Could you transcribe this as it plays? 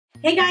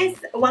Hey guys,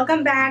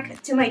 welcome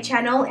back to my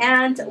channel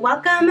and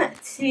welcome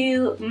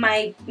to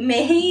my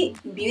May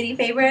beauty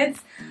favorites.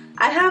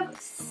 I have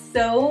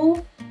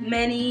so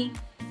many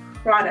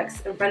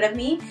products in front of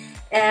me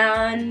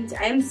and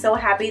I'm so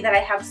happy that I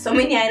have so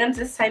many items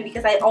this time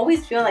because I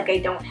always feel like I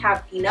don't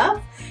have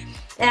enough.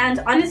 And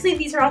honestly,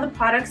 these are all the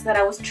products that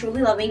I was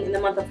truly loving in the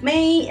month of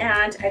May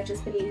and I've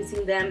just been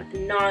using them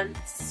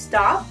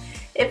non-stop.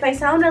 If I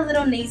sound a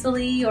little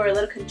nasally or a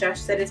little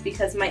congested, it's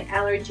because my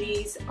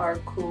allergies are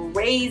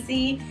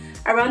crazy.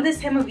 Around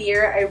this time of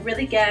year, I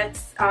really get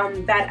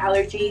bad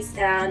allergies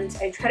and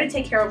I try to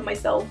take care of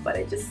myself, but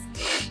it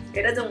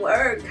doesn't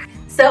work.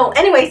 So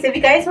anyways, if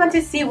you guys want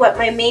to see what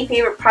my main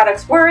favorite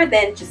products were,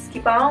 then just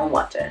keep on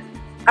watching.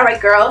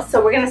 Alright girls,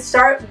 so we're going to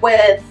start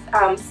with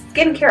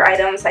skincare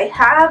items. I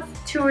have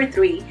 2 or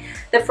 3.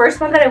 The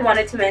first one that I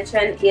wanted to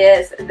mention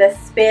is the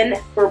Spin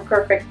for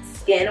Perfect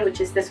Skin,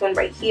 which is this one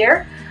right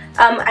here.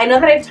 I know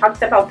that I've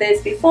talked about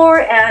this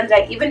before and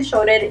I even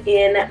showed it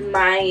in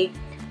my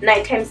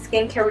nighttime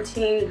skincare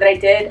routine that I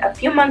did a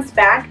few months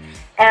back,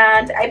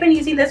 and I've been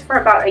using this for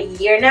about a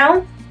year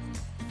now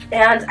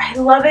and I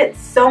love it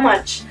so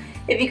much.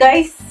 If you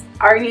guys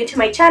are new to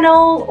my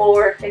channel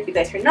or if you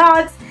guys are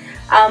not,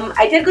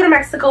 I did go to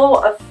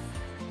Mexico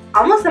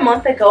almost a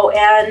month ago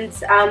and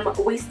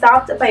we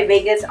stopped by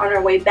Vegas on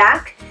our way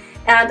back,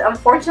 and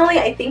unfortunately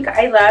I think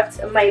I left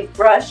my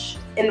brush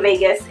in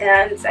Vegas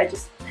and I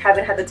just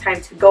haven't had the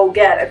time to go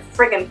get a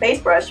friggin' face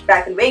brush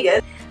back in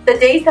Vegas. The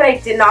days that I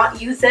did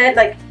not use it,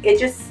 like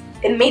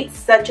it made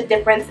such a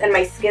difference in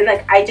my skin.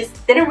 Like I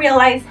just didn't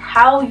realize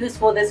how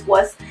useful this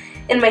was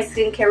in my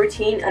skincare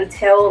routine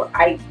until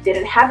I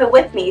didn't have it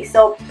with me.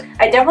 So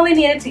I definitely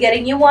needed to get a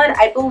new one.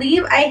 I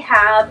believe I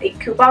have a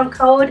coupon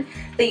code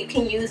that you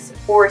can use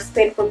for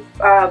Spin for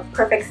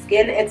Perfect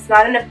Skin. It's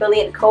not an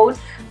affiliate code,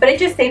 but it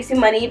just saves you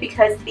money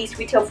because these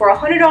retail for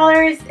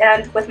 $100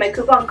 and with my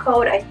coupon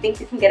code I think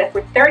you can get it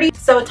for $30.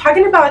 So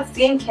talking about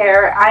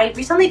skincare, I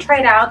recently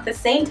tried out the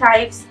same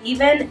types,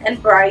 Even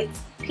and Bright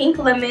Pink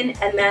Lemon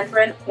and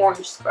Mandarin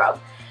Orange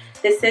Scrub.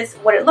 This is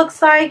what it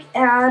looks like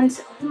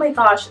and oh my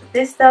gosh,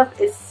 this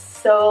stuff is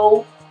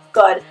so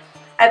good.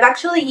 I've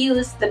actually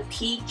used the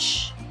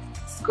Peach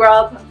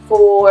Scrub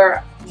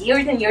for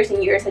years and years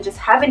and years. I just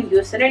haven't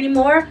used it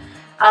anymore.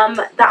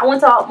 That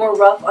one's a lot more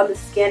rough on the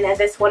skin and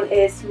this one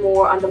is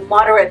more on the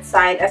moderate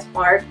side as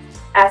far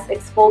as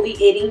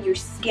exfoliating your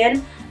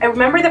skin. I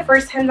remember the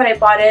first time that I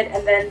bought it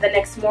and then the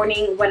next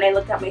morning when I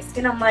looked at my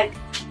skin, I'm like,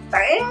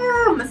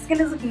 damn, my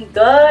skin is looking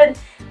good.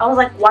 I was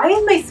like, why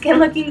is my skin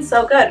looking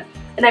so good?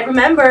 And I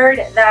remembered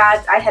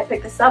that I had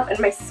picked this up and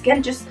my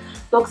skin just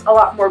looks a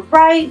lot more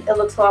bright, it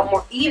looks a lot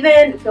more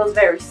even, it feels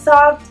very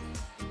soft.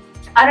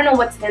 I don't know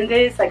what's in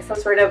this, like some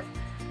sort of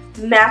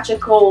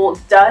magical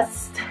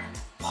dust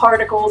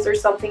particles or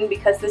something,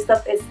 because this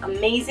stuff is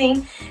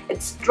amazing.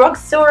 It's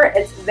drugstore,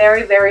 it's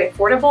very, very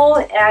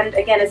affordable, and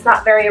again, it's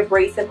not very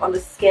abrasive on the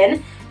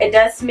skin. It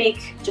does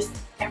make just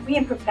every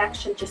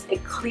imperfection,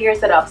 it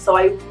clears it up, so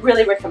I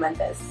really recommend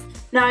this.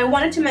 Now I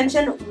wanted to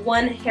mention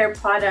one hair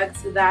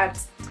product that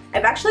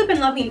I've actually been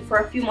loving for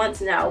a few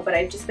months now, but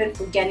I've just been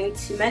forgetting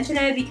to mention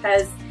it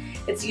because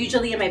it's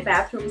usually in my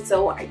bathroom,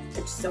 so I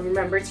just don't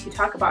remember to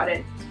talk about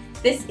it.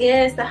 This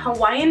is the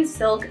Hawaiian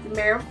Silk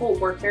Miracle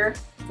Worker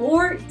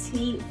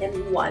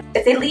 14-in-1.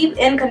 It's a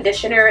leave-in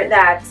conditioner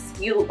that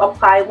you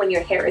apply when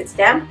your hair is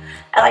damp.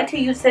 I like to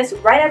use this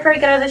right after I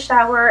get out of the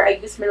shower. I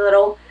use my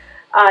little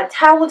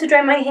towel to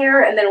dry my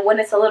hair, and then when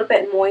it's a little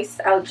bit moist,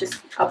 I'll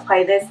just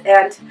apply this.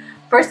 And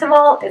first of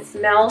all, it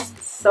smells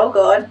so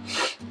good.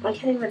 I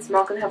can't even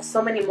smell because I have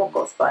so many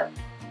mocos, but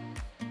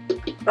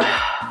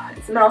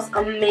it smells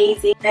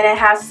amazing. And it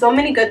has so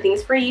many good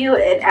things for you.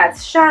 It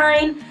adds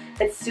shine,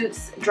 it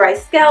suits dry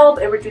scalp,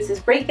 it reduces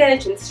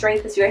breakage and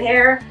strengthens your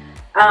hair.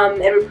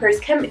 It repairs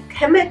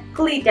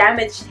chemically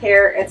damaged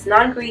hair, it's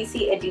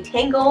non-greasy, it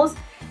detangles,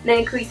 and it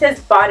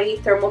increases body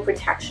thermal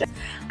protection.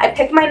 I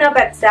picked mine up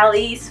at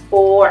Sally's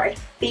for I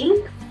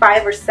think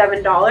 $5 or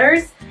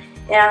 $7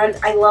 and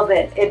I love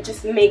it. It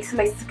just makes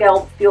my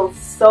scalp feel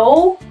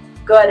so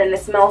good and it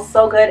smells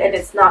so good and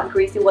it's not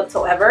greasy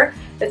whatsoever.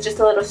 It's just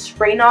a little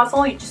spray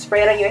nozzle, you just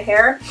spray it on your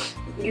hair,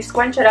 you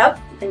scrunch it up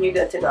and you're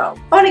good to go.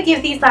 I want to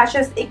give these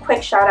lashes a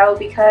quick shout out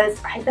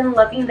because I've been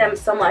loving them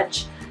so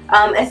much.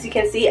 As you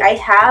can see, I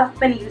have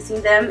been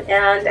using them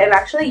and I've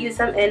actually used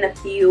them in a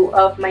few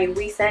of my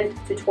recent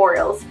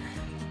tutorials.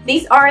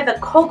 These are the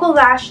Koko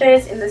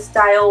lashes in the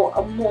style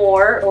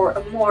Amore or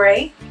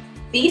Amore.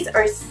 These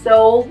are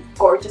so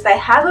gorgeous. I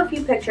have a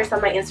few pictures on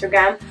my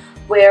Instagram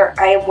where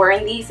I am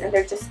wearing these and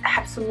they're just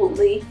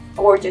absolutely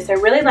gorgeous. I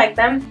really like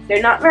them.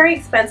 They're not very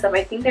expensive.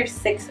 I think they're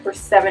 $6 or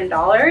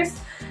 $7.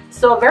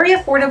 So very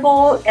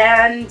affordable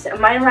and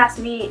mine lasts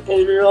me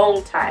a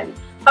long time.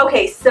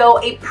 Okay,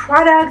 so a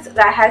product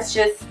that has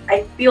just,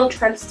 I feel,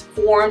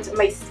 transformed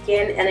my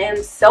skin and I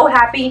am so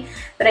happy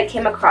that I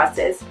came across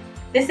this.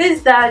 This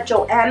is the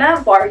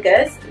Joanna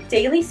Vargas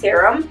Daily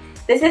Serum.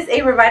 This is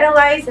a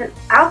revitalized and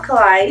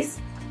alkalized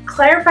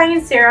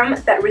clarifying serum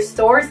that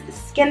restores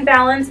skin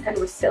balance and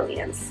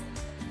resilience.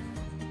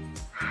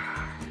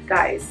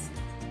 Guys,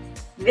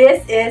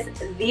 this is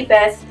the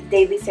best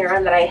daily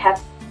serum that I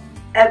have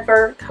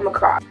ever come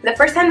across. The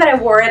first time that I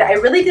wore it, I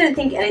really didn't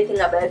think anything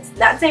of it.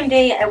 That same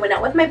day, I went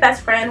out with my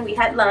best friend, we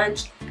had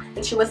lunch,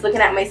 and she was looking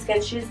at my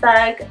skin. She's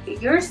like,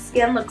 your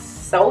skin looks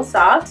so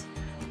soft.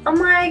 I'm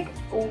like,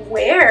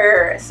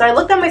 where? So I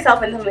looked at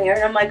myself in the mirror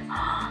and I'm like,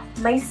 oh,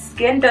 my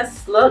skin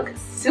does look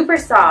super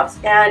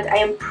soft. And I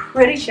am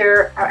pretty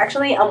sure,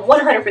 actually I'm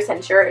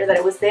 100% sure that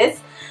it was this,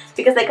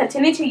 because I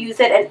continue to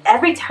use it and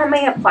every time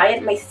I apply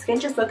it, my skin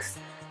just looks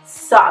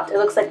soft. It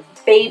looks like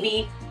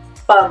baby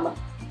bum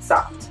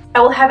soft.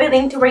 I will have a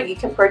link to where you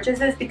can purchase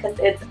this because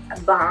it's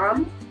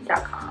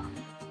bomb.com.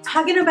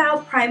 Talking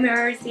about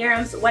primers,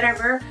 serums,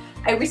 whatever,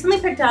 I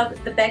recently picked up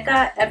the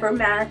Becca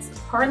Evermatte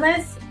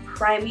Poreless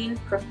Priming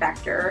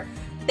Perfector.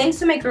 Thanks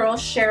to my girl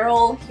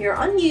Cheryl here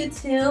on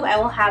YouTube. I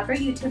will have her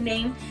YouTube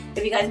name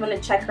if you guys want to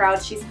check her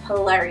out. She's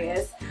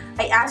hilarious.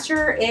 I asked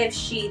her if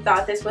she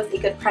thought this was a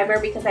good primer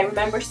because I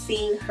remember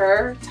seeing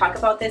her talk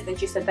about this and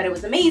she said that it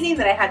was amazing,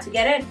 that I had to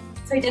get it.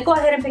 So I did go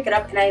ahead and pick it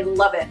up and I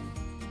love it.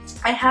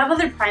 I have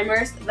other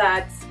primers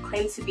that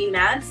claim to be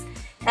mattes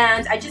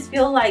and I just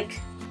feel like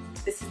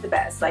this is the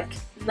best. Like,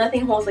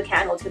 nothing holds a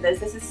candle to this.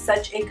 This is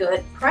such a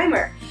good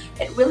primer.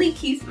 It really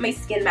keeps my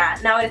skin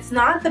matte. Now, it's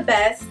not the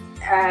best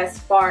as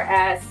far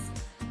as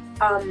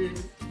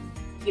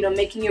you know,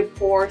 making your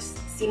pores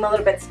seem a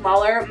little bit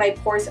smaller. My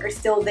pores are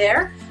still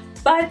there,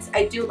 but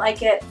I do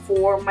like it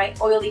for my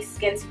oily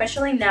skin,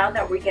 especially now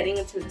that we're getting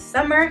into the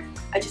summer.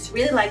 I just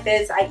really like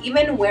this. I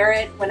even wear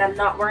it when I'm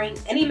not wearing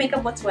any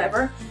makeup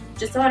whatsoever.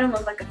 Just so I don't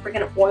look like a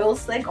freaking oil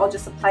slick, I'll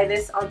just apply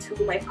this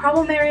onto my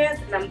problem areas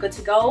and I'm good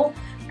to go.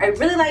 I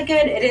really like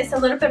it. It is a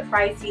little bit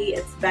pricey.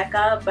 It's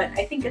Becca, but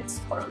I think it's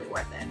totally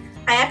worth it.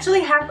 I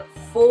actually have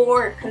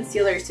 4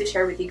 concealers to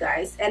share with you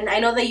guys, and I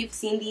know that you've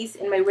seen these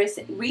in my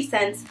recent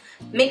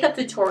makeup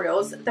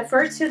tutorials. The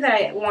first 2 that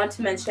I want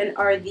to mention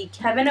are the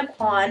Kevyn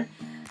Aucoin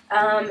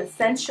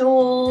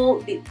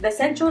Essential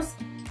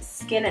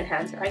Skin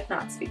Enhancer. I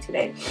cannot speak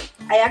today.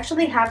 I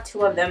actually have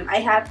 2 of them. I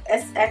have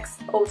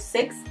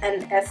XXO6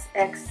 and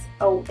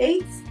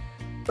XXO8,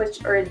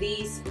 which are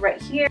these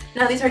right here.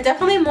 Now these are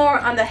definitely more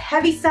on the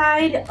heavy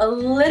side. A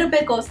little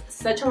bit goes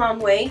such a long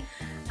way.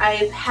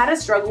 I've had a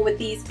struggle with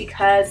these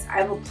because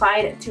I've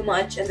applied too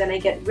much and then I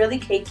get really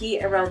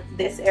cakey around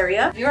this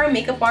area. If you're a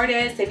makeup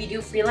artist, if you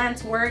do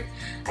freelance work,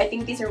 I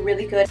think these are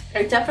really good.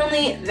 They're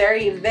definitely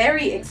very,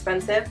 very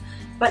expensive,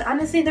 but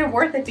honestly they're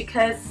worth it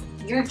because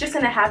you're just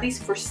gonna have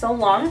these for so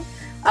long.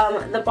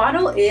 The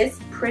bottle is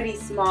pretty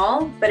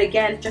small, but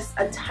again, just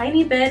a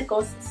tiny bit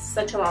goes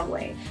such a long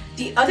way.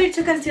 The other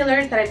 2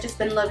 concealers that I've just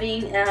been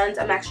loving, and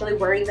I'm actually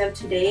wearing them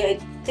today. I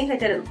think I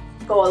did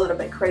go a little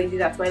bit crazy,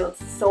 that's why it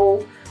looks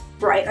so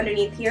bright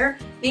underneath here.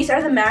 These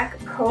are the MAC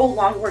Pro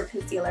Longwear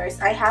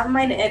Concealers. I have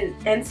mine in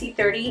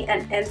NC30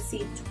 and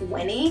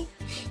NC20,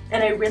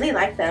 and I really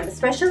like them,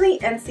 especially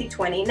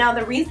NC20. Now,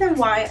 the reason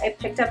why I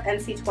picked up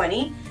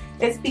NC20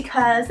 is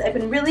because I've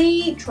been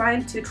really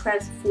trying to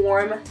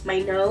transform my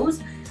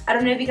nose. I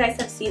don't know if you guys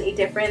have seen a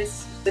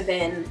difference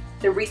within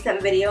the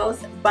recent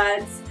videos,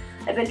 but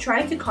I've been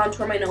trying to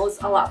contour my nose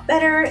a lot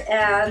better,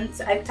 and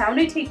I found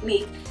a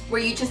technique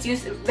where you just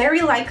use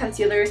very light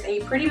concealers and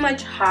you pretty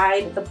much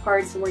hide the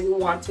parts where you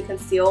want to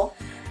conceal.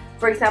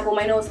 For example,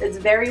 my nose is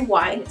very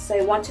wide, so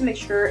I want to make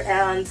sure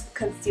and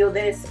conceal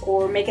this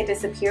or make it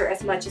disappear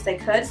as much as I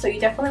could. So you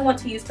definitely want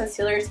to use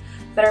concealers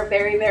that are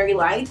very, very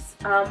light.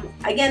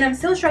 Again, I'm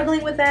still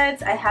struggling with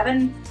it. I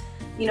haven't,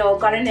 you know,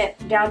 gotten it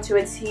down to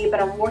a T,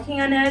 but I'm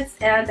working on it.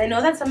 And I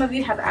know that some of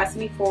you have asked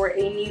me for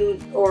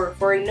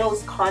a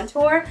nose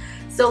contour.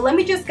 So let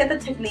me just get the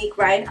technique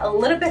right a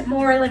little bit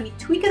more. Let me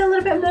tweak it a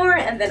little bit more,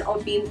 and then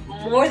I'll be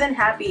more than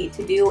happy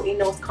to do a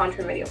nose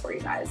contour video for you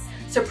guys.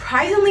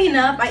 Surprisingly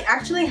enough, I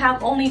actually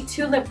have only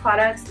 2 lip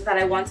products that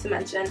I want to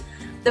mention.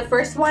 The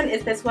first one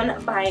is this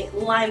one by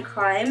Lime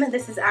Crime.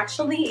 This is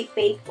actually a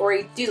fake or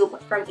a dupe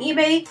from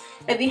eBay.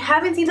 If you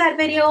haven't seen that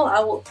video,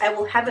 I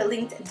will have it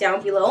linked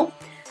down below.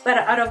 But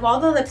out of all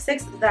the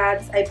lipsticks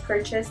that I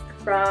purchased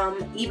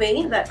from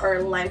eBay that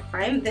are Lime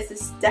Crime, this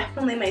is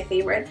definitely my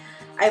favorite.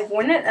 I've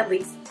worn it at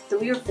least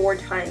 3 or 4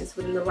 times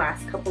within the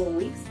last couple of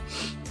weeks,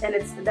 and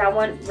it's that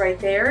one right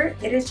there.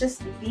 It is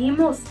just the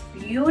most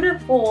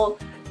beautiful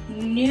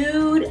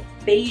nude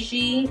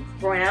beigey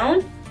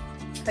brown.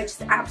 I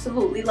just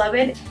absolutely love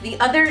it. The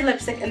other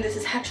lipstick, and this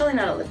is actually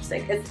not a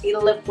lipstick, it's a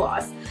lip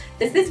gloss.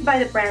 This is by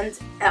the brand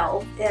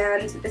e.l.f.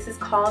 and this is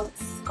called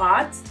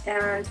Scott,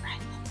 and I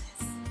love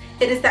this.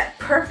 It is that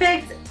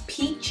perfect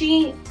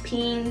peachy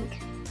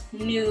pink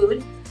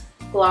nude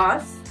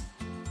gloss.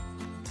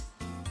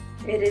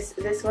 It is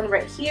this one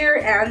right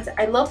here, and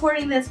I love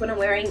wearing this when I'm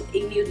wearing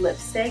a nude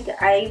lipstick.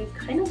 I'm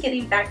kind of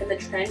getting back in the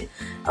trend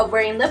of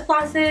wearing lip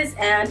glosses,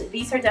 and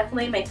these are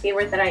definitely my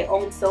favorite that I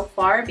own so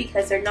far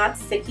because they're not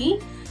sticky.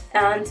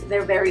 and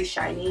they're very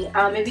shiny.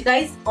 If you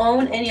guys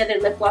own any other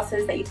lip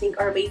glosses that you think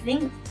are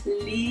amazing,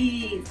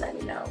 please let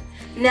me know.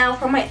 Now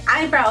for my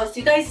eyebrows,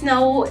 you guys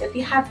know, if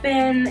you have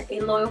been a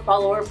loyal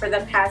follower for the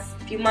past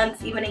few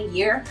months, even a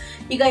year,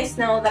 you guys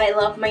know that I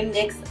love my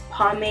NYX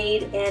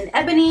pomade in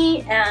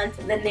Ebony and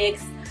the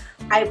NYX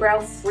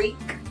Eyebrow Freak,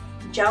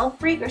 Gel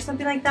Freak or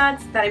something like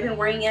that, I've been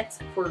wearing it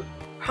for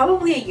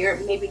probably a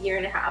year, maybe a year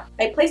and a half.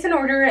 I placed an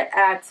order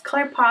at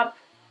ColourPop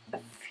a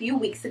few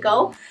weeks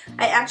ago.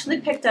 I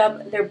actually picked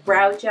up their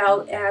brow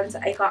gel and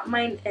I got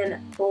mine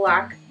in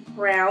black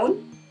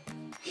brown.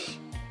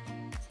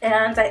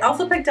 And I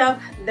also picked up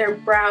their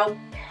brow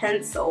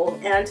pencil,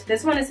 and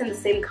this one is in the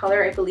same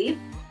color, I believe.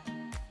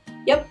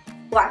 Yep,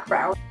 black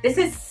brown. This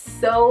is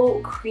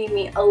so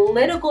creamy. A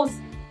little goes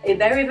a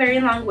very, very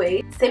long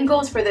way. Same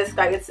goes for this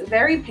guy. It's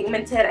very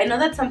pigmented. I know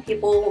that some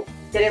people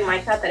didn't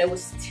like that it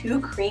was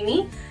too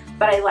creamy,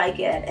 but I like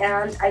it,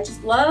 and I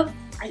just love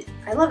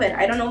I love it.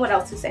 I don't know what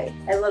else to say.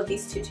 I love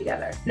these two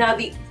together. Now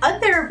the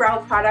other brow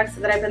products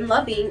that I've been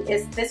loving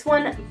is this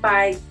one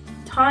by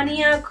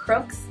Tanya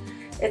Crooks.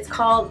 It's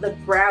called the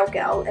Brow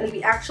Gel, and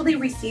we actually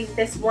received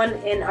this one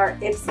in our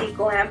Ipsy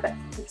Glam,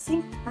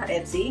 Ipsy? Not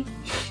Ipsy.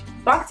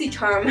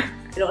 BoxyCharm.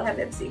 I don't have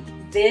Ipsy.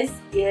 This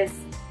is,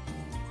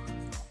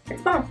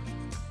 it's bomb.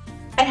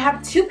 I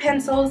have two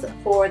pencils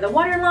for the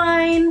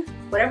waterline,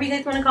 whatever you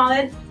guys want to call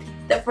it.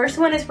 The first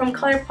one is from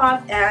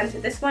ColourPop, and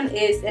this one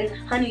is in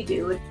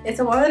Honeydude. It's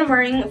the one that I'm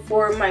wearing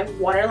for my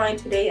waterline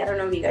today. I don't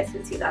know if you guys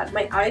can see that.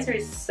 My eyes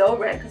are so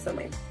red because of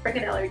my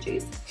freaking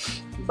allergies.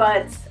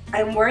 But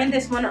I'm wearing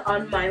this one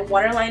on my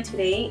waterline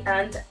today,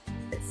 and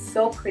it's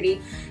so pretty.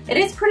 It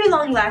is pretty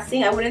long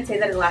lasting. I wouldn't say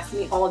that it lasts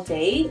me all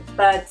day,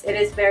 but it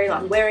is very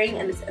long wearing,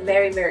 and it's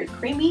very, very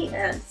creamy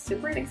and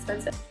super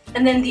inexpensive.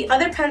 And then the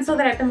other pencil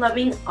that I've been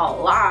loving a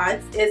lot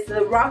is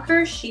the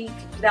Rocker Chic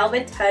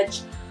Velvet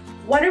Touch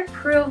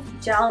Waterproof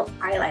Gel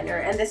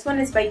Eyeliner, and this one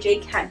is by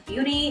Cat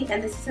Beauty,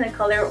 and this is in the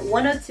color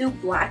 102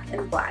 Black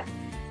and Black.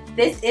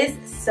 This is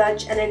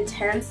such an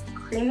intense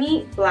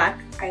creamy black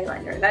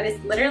eyeliner that is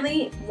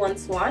literally one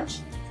swatch,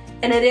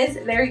 and it is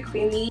very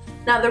creamy.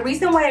 Now the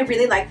reason why I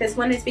really like this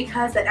one is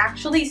because it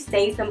actually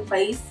stays in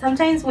place.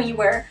 Sometimes when you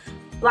wear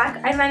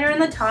black eyeliner on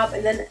the top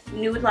and then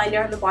nude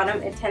liner on the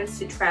bottom, it tends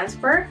to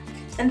transfer,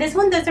 and this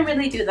one doesn't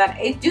really do that.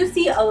 I do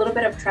see a little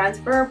bit of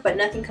transfer, but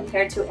nothing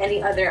compared to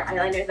any other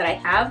eyeliner that I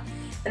have,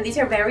 and these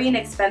are very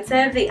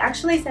inexpensive. They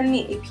actually sent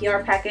me a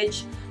PR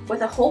package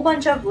with a whole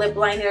bunch of lip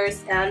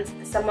liners and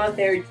some of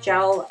their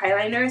gel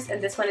eyeliners,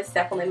 and this one is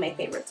definitely my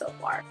favorite so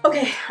far.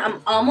 Okay,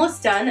 I'm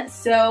almost done.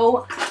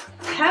 So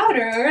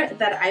powder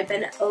that I've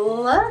been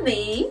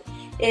loving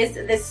is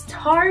this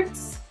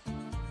Tarte's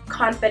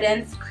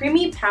Confidence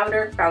Creamy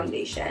Powder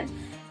Foundation.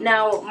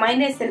 Now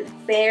mine is in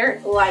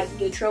Fair Light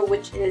Neutral,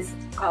 which is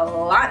a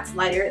lot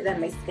lighter than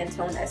my skin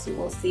tone, as you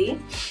will see.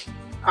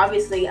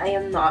 Obviously I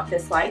am not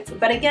this light,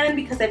 but again,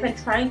 because I've been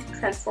trying to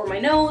transform my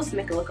nose,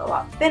 make it look a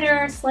lot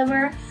thinner,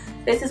 slimmer,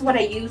 this is what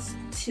I use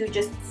to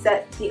just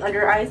set the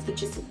under eyes,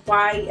 which is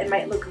why it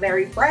might look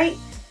very bright.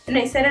 And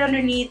I set it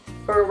underneath,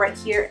 or right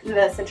here in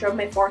the center of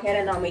my forehead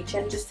and on my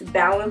chin, just to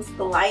balance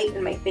the light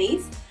in my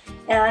face.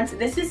 And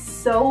this is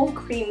so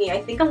creamy.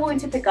 I think I'm going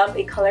to pick up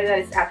a color that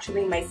is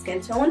actually my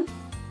skin tone,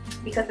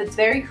 because it's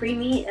very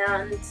creamy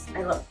and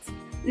I love it.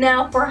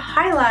 Now for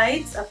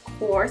highlights, of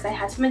course, I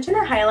had to mention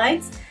the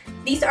highlights.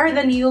 These are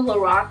the new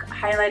Lorac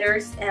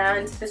highlighters,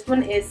 and this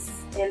one is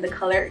in the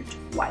color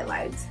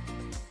Twilight.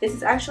 This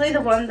is actually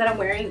the one that I'm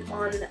wearing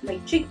on my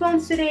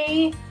cheekbones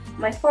today,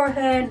 my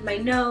forehead, my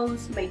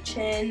nose, my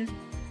chin,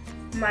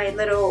 my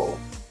little,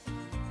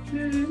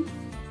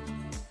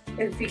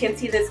 if you can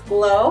see this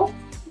glow,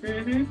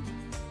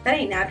 that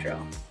ain't natural.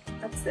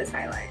 That's this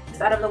highlight.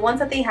 So out of the ones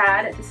that they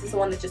had, this is the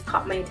one that just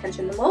caught my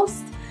attention the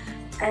most,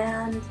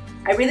 and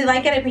I really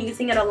like it. I've been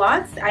using it a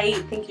lot. I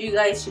think you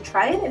guys should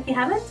try it if you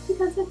haven't,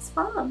 because it's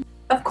fun.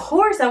 Of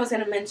course, I was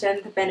going to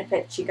mention the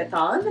Benefit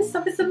Chicathon. This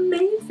stuff is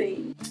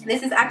amazing.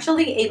 This is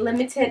actually a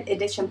limited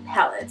edition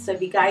palette. So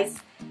if you guys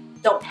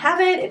don't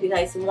have it, if you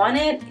guys want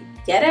it,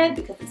 get it,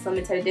 because it's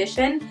limited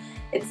edition.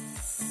 It's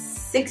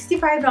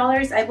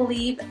 $65, I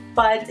believe,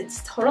 but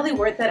it's totally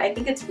worth it. I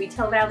think its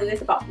retail value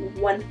is about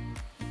 $150,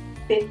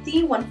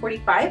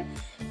 $145.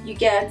 You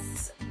get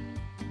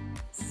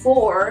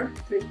 4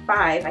 through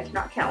 5, I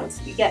cannot count.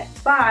 You get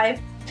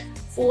 5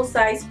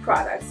 full-size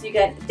products. You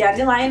get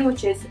Dandelion,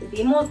 which is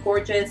the most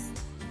gorgeous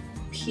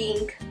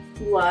pink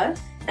blush,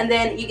 and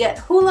then you get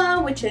Hula,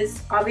 which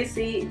is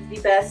obviously the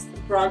best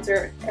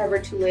bronzer ever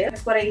to live.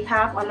 That's what I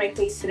have on my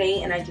face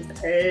today, and I just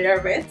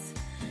love it.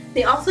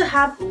 They also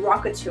have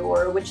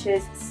Rockateur, which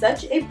is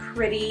such a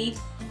pretty,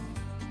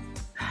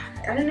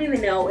 I don't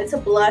even know, it's a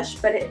blush,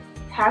 but it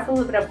has a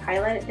little bit of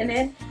highlight in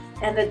it,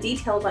 and the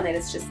details on it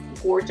is just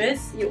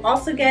gorgeous. You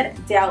also get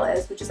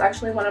Dallas, which is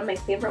actually one of my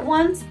favorite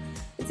ones.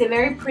 It's a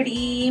very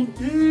pretty,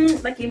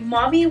 like a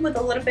mauve with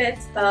a little bit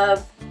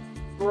of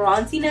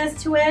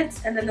bronziness to it.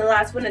 And then the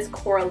last one is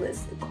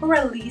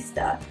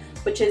Coralista,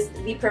 which is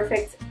the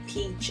perfect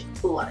Peach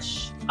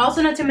Blush.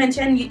 Also, not to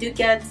mention, you do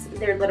get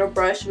their little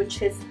brush,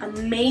 which is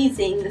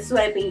amazing. This is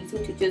what I've been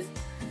using to just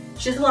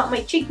chisel out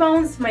my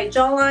cheekbones, my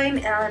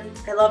jawline, and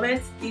I love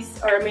it.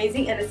 These are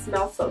amazing and it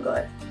smells so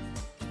good.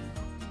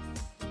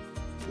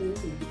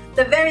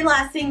 The very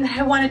last thing that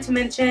I wanted to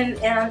mention,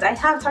 and I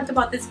have talked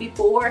about this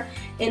before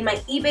in my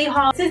eBay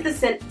haul, this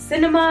is the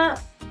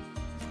Cinema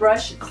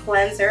Brush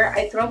Cleanser.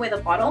 I throw away the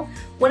bottle.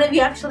 One of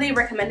you actually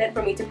recommended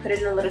for me to put it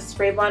in a little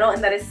spray bottle,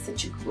 and that is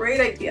such a great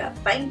idea.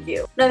 Thank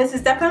you. Now, this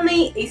is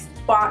definitely a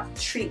spot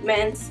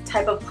treatment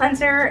type of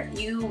cleanser.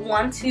 You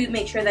want to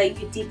make sure that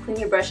you deep clean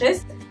your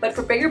brushes, but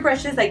for bigger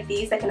brushes like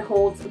these that can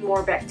hold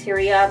more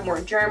bacteria,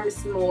 more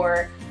germs,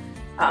 more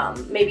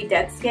maybe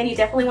dead skin, you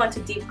definitely want to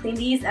deep clean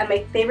these. And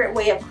my favorite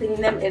way of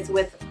cleaning them is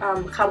with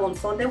jabón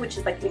sonde, which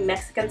is like a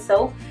Mexican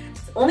soap.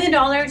 It's only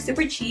 $1,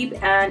 super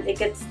cheap, and it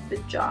gets the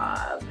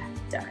job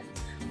done.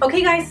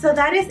 Okay guys, so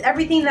that is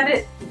everything.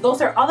 Those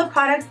are all the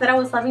products that I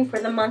was loving for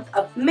the month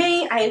of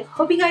May. I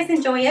hope you guys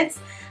enjoy it.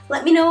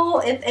 Let me know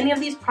if any of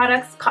these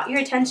products caught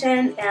your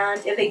attention,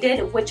 and if they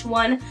did, which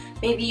one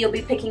maybe you'll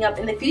be picking up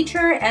in the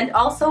future. And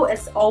also,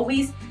 as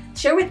always,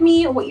 share with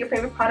me what your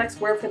favorite products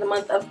were for the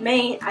month of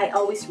May. I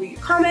always read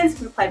your comments,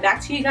 reply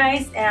back to you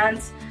guys,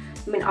 and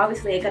I mean,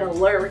 obviously I gotta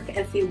lurk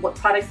and see what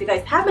products you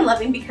guys have been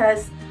loving,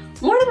 because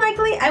more than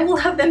likely I will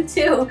love them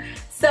too.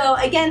 So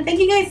again, thank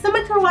you guys so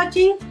much for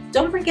watching.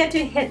 Don't forget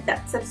to hit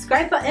that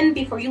subscribe button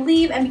before you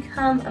leave and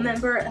become a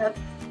member of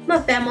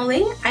my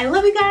family. I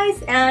love you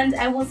guys, and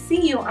I will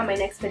see you on my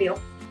next video.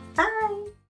 Bye!